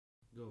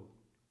go.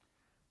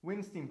 We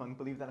in Steampunk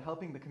believe that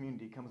helping the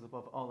community comes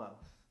above all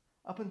else.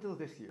 Up until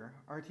this year,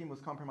 our team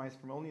was comprised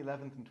from only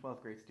 11th and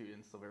 12th grade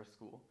students of our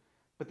school,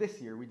 but this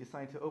year we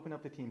decided to open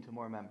up the team to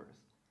more members.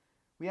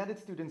 We added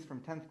students from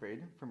 10th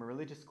grade, from a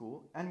religious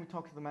school, and we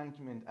talked to the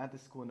management at the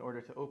school in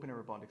order to open a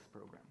robotics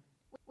program.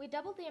 We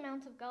doubled the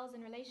amount of girls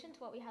in relation to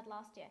what we had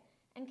last year,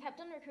 and kept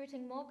on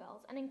recruiting more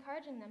girls and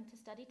encouraging them to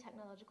study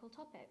technological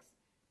topics.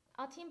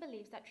 Our team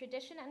believes that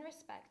tradition and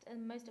respect are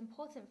the most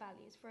important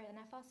values for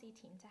an FRC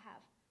team to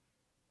have.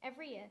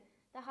 Every year,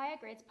 the higher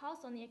grades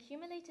pass on the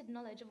accumulated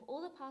knowledge of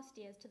all the past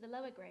years to the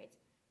lower grades,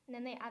 and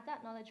then they add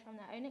that knowledge from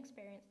their own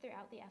experience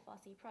throughout the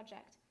FRC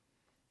project.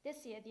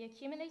 This year, the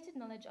accumulated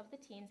knowledge of the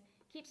teens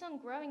keeps on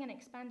growing and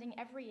expanding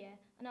every year,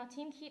 and our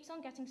team keeps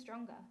on getting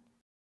stronger.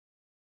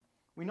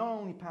 We not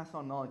only pass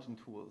on knowledge and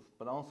tools,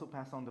 but also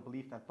pass on the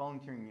belief that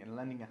volunteering and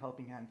lending a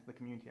helping hand to the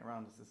community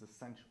around us is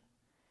essential.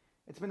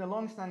 It's been a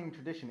long-standing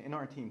tradition in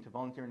our team to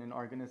volunteer in an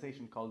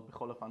organization called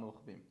B'Cholaf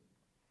Anochbim.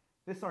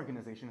 This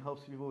organization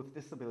helps people with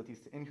disabilities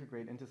to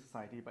integrate into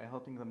society by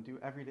helping them do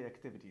everyday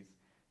activities,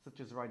 such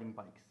as riding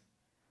bikes.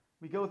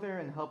 We go there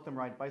and help them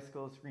ride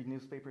bicycles, read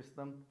newspapers to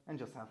them, and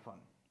just have fun.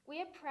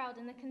 We are proud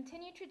in the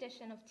continued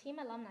tradition of team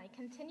alumni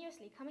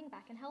continuously coming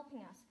back and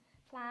helping us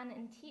plan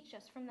and teach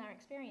us from their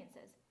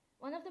experiences.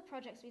 One of the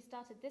projects we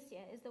started this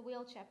year is the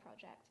wheelchair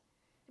project.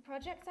 The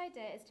project's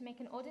idea is to make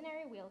an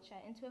ordinary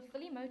wheelchair into a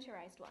fully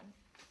motorized one.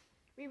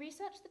 We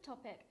researched the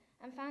topic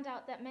and found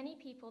out that many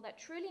people that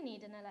truly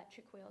need an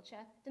electric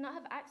wheelchair do not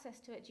have access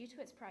to it due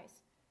to its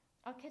price.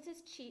 Our kit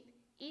is cheap,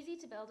 easy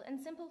to build, and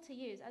simple to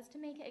use as to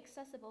make it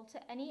accessible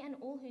to any and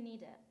all who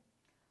need it.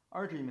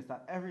 Our dream is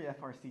that every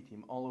FRC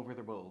team all over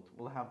the world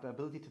will have the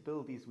ability to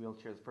build these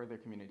wheelchairs for their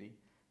community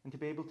and to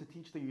be able to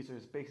teach the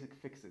users basic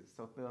fixes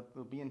so that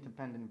they'll be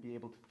independent and be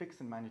able to fix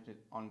and manage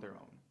it on their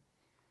own.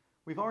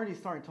 We've already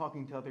started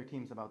talking to other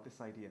teams about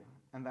this idea,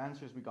 and the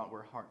answers we got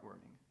were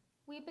heartwarming.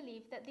 We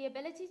believe that the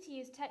ability to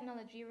use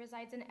technology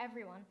resides in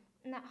everyone,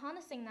 and that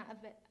harnessing that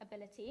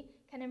ability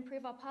can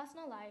improve our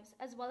personal lives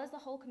as well as the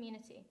whole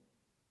community.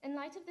 In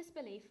light of this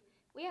belief,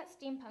 we at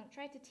Steampunk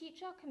try to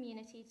teach our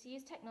community to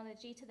use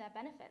technology to their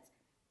benefits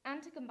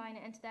and to combine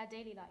it into their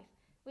daily life,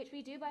 which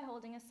we do by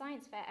holding a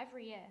science fair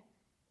every year.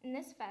 In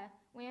this fair,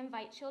 we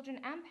invite children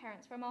and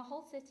parents from our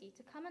whole city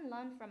to come and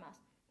learn from us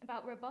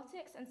about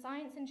robotics and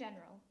science in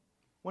general.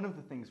 One of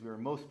the things we are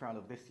most proud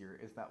of this year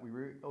is that we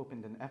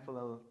reopened an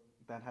FLL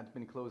that had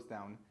been closed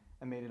down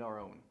and made it our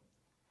own.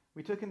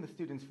 We took in the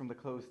students from the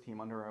closed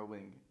team under our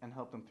wing and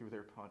helped them through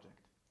their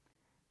project.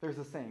 There's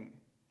a saying,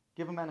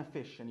 give a man a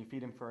fish and you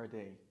feed him for a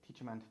day,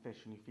 teach a man to fish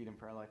and you feed him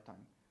for a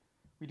lifetime.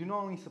 We do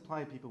not only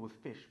supply people with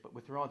fish, but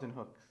with rods and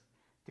hooks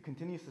to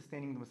continue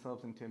sustaining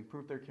themselves and to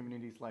improve their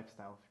community's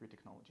lifestyle through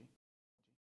technology.